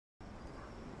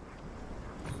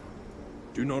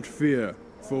Do not fear,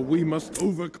 for we must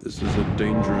overcome. This is a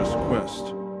dangerous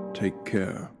quest. Take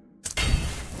care.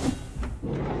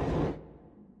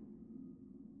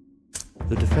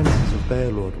 The defenses of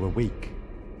Bearlord were weak.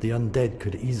 The undead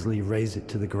could easily raze it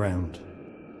to the ground.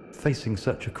 Facing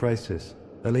such a crisis,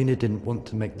 Alina didn't want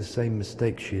to make the same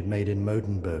mistake she had made in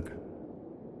Modenburg.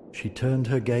 She turned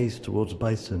her gaze towards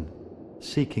Bison,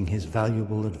 seeking his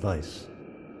valuable advice.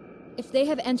 If they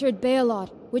have entered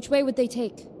Bealod, which way would they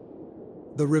take?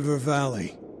 The river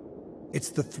valley. It's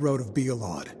the throat of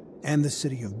Bealod, and the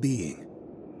city of Being.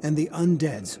 And the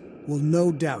undeads will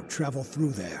no doubt travel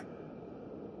through there.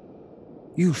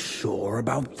 You sure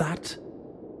about that?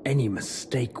 Any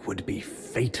mistake would be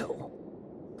fatal.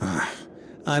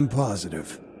 I'm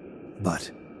positive.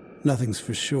 But nothing's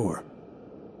for sure.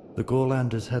 The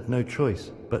Gorlanders had no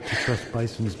choice but to trust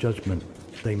Bison's judgment.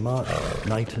 They marched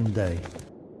night and day,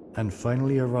 and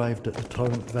finally arrived at the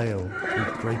Torrent Vale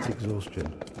with great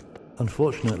exhaustion.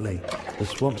 Unfortunately, the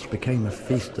swamps became a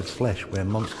feast of flesh where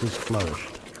monsters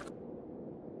flourished.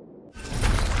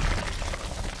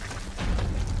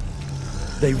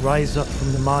 They rise up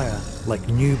from the mire like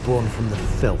newborn from the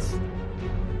filth.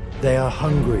 They are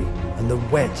hungry, and the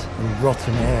wet and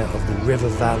rotten air of the river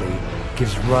valley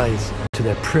gives rise to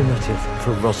their primitive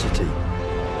ferocity.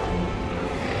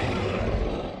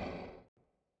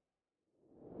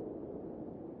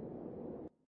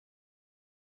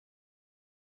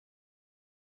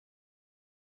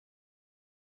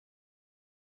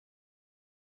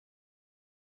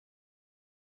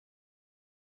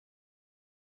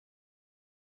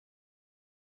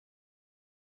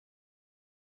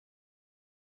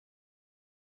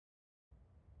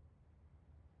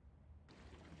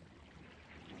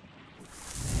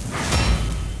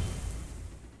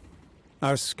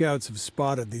 Our scouts have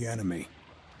spotted the enemy.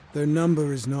 Their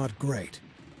number is not great.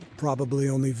 Probably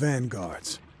only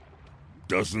vanguards.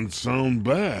 Doesn't sound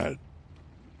bad.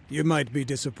 You might be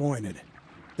disappointed.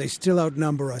 They still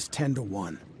outnumber us 10 to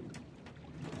 1.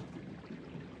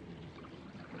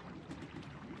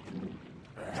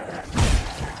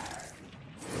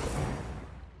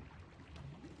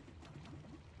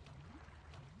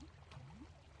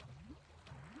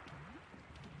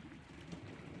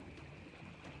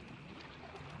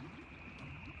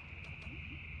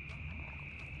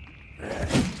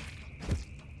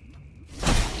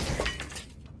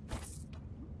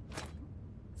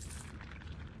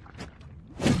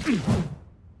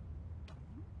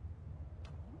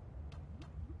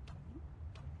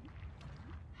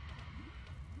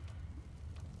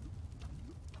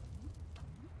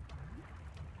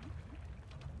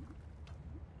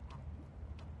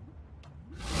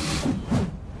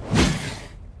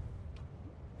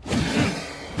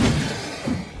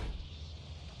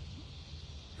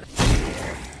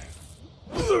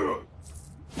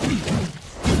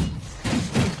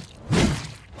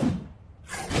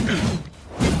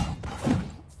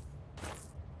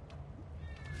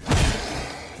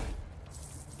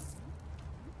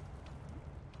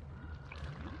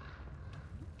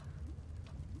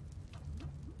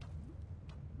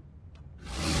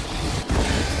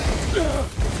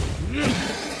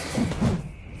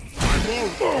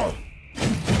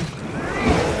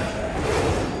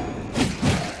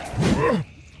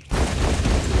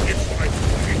 It's like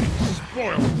eating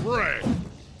spoiled bread.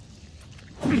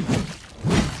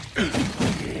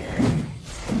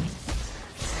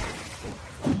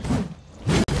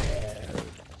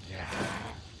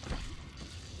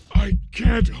 I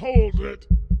can't hold it.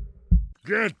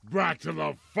 Get back to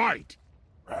the fight.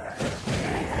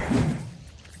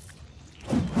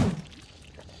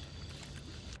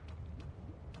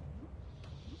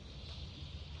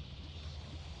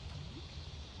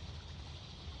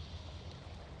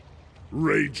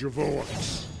 Rage of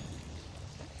Orcs.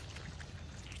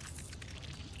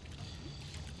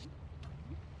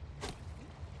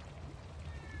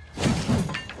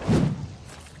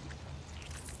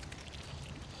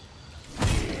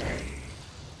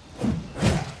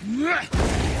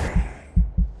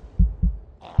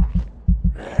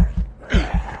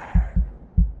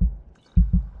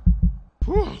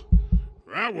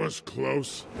 That was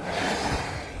close.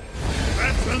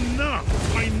 That's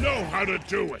enough! I know how to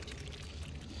do it!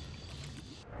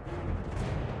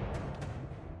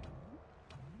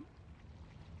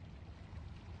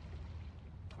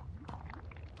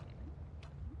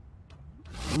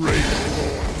 Rage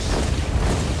Lords!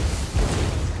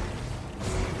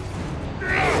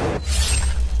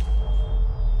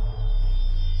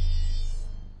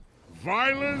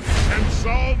 Violence can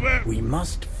solve it! We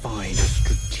must find a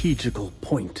strategical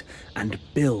point and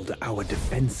build our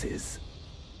defenses.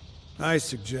 I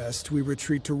suggest we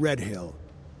retreat to Red Hill.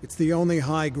 It's the only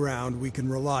high ground we can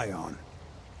rely on.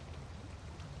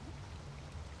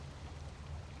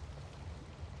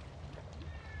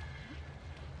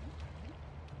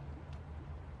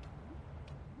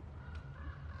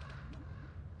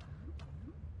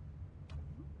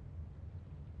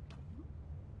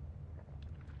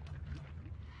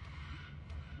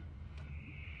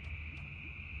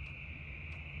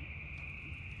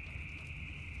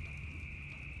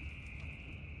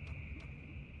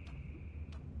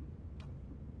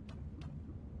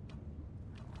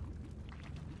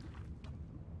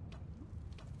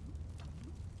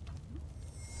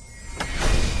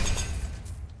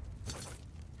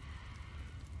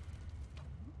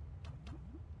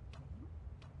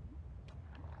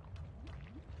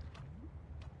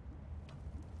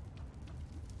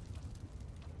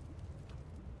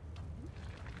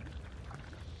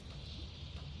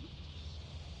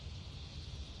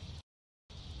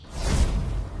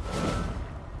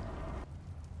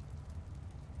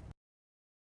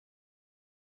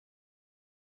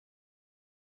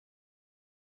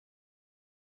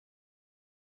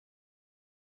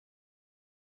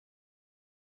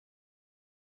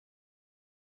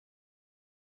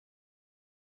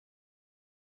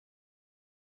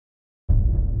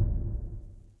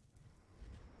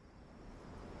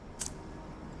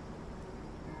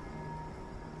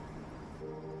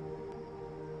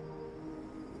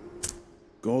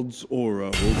 God's aura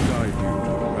will guide you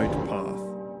to the right path.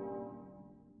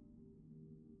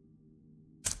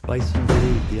 Bison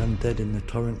believed the undead in the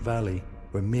Torrent Valley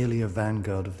were merely a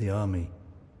vanguard of the army.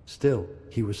 Still,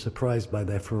 he was surprised by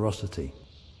their ferocity.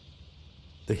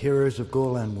 The heroes of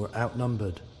Gorlan were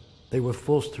outnumbered. They were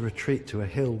forced to retreat to a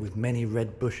hill with many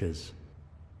red bushes.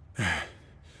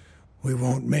 We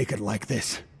won't make it like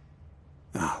this.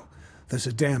 Oh, there's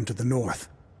a dam to the north.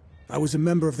 I was a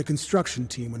member of the construction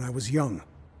team when I was young.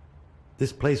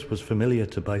 This place was familiar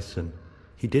to Bison.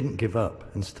 He didn't give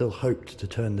up and still hoped to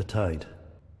turn the tide.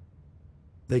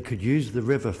 They could use the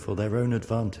river for their own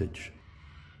advantage.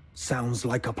 Sounds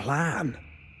like a plan.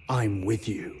 I'm with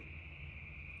you.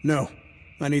 No,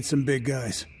 I need some big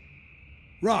guys.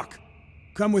 Rock,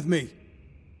 come with me.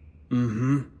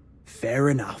 Mm-hmm. Fair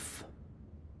enough.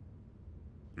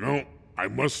 No, I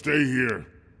must stay here.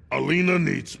 Alina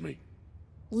needs me.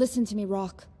 Listen to me,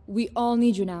 Rock. We all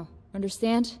need you now.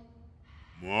 Understand?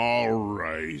 All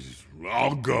right,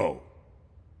 I'll go.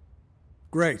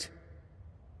 Great.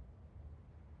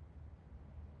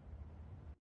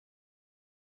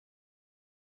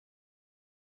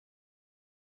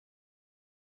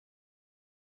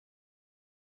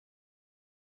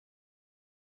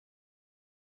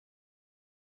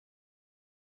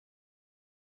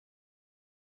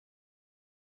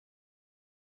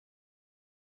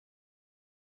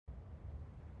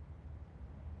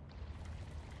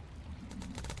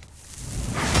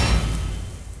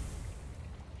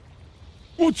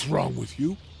 What's wrong with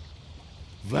you?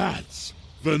 That's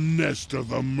the nest of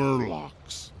the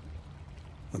Murlocs.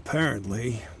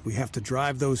 Apparently, we have to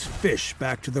drive those fish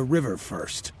back to the river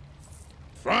first.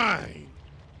 Fine.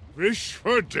 Fish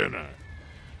for dinner.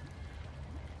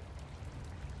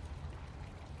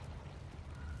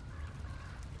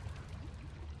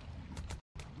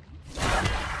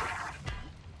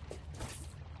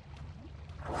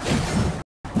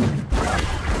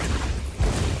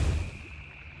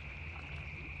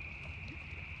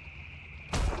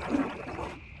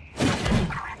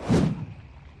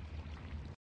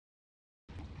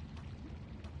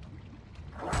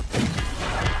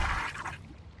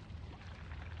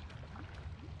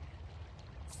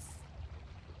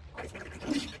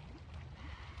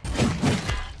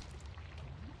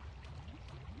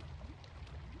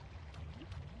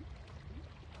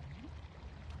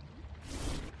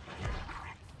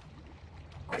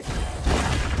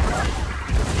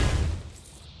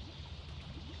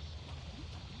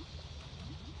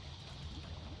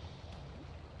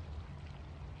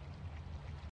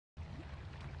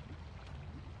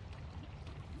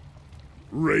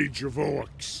 Rage of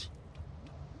Orcs.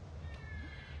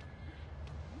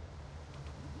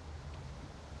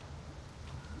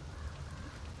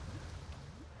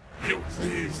 You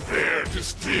thieves there to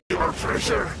steal our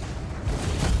treasure?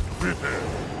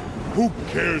 Who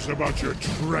cares about your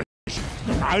treasure?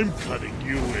 I'm cutting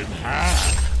you in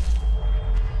half.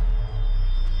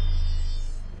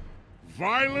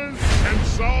 Violence can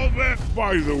solve it.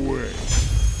 By the way,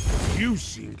 you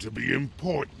seem to be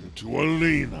important to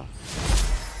Alina.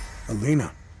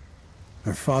 Alina.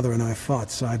 Her father and I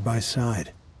fought side by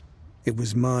side. It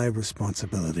was my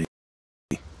responsibility.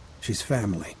 She's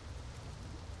family.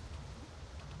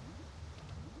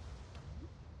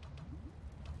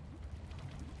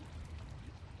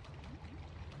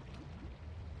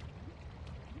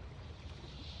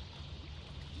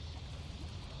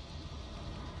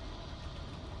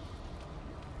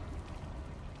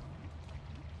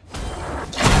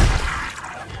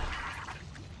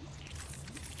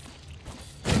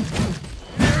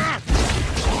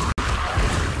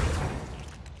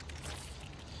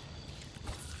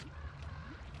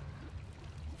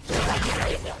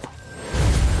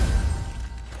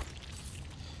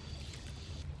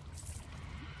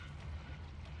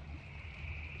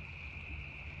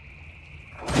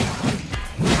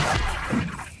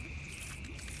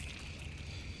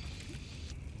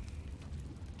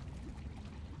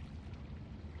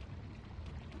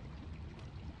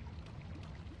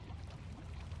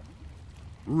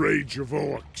 Rage of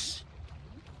orcs.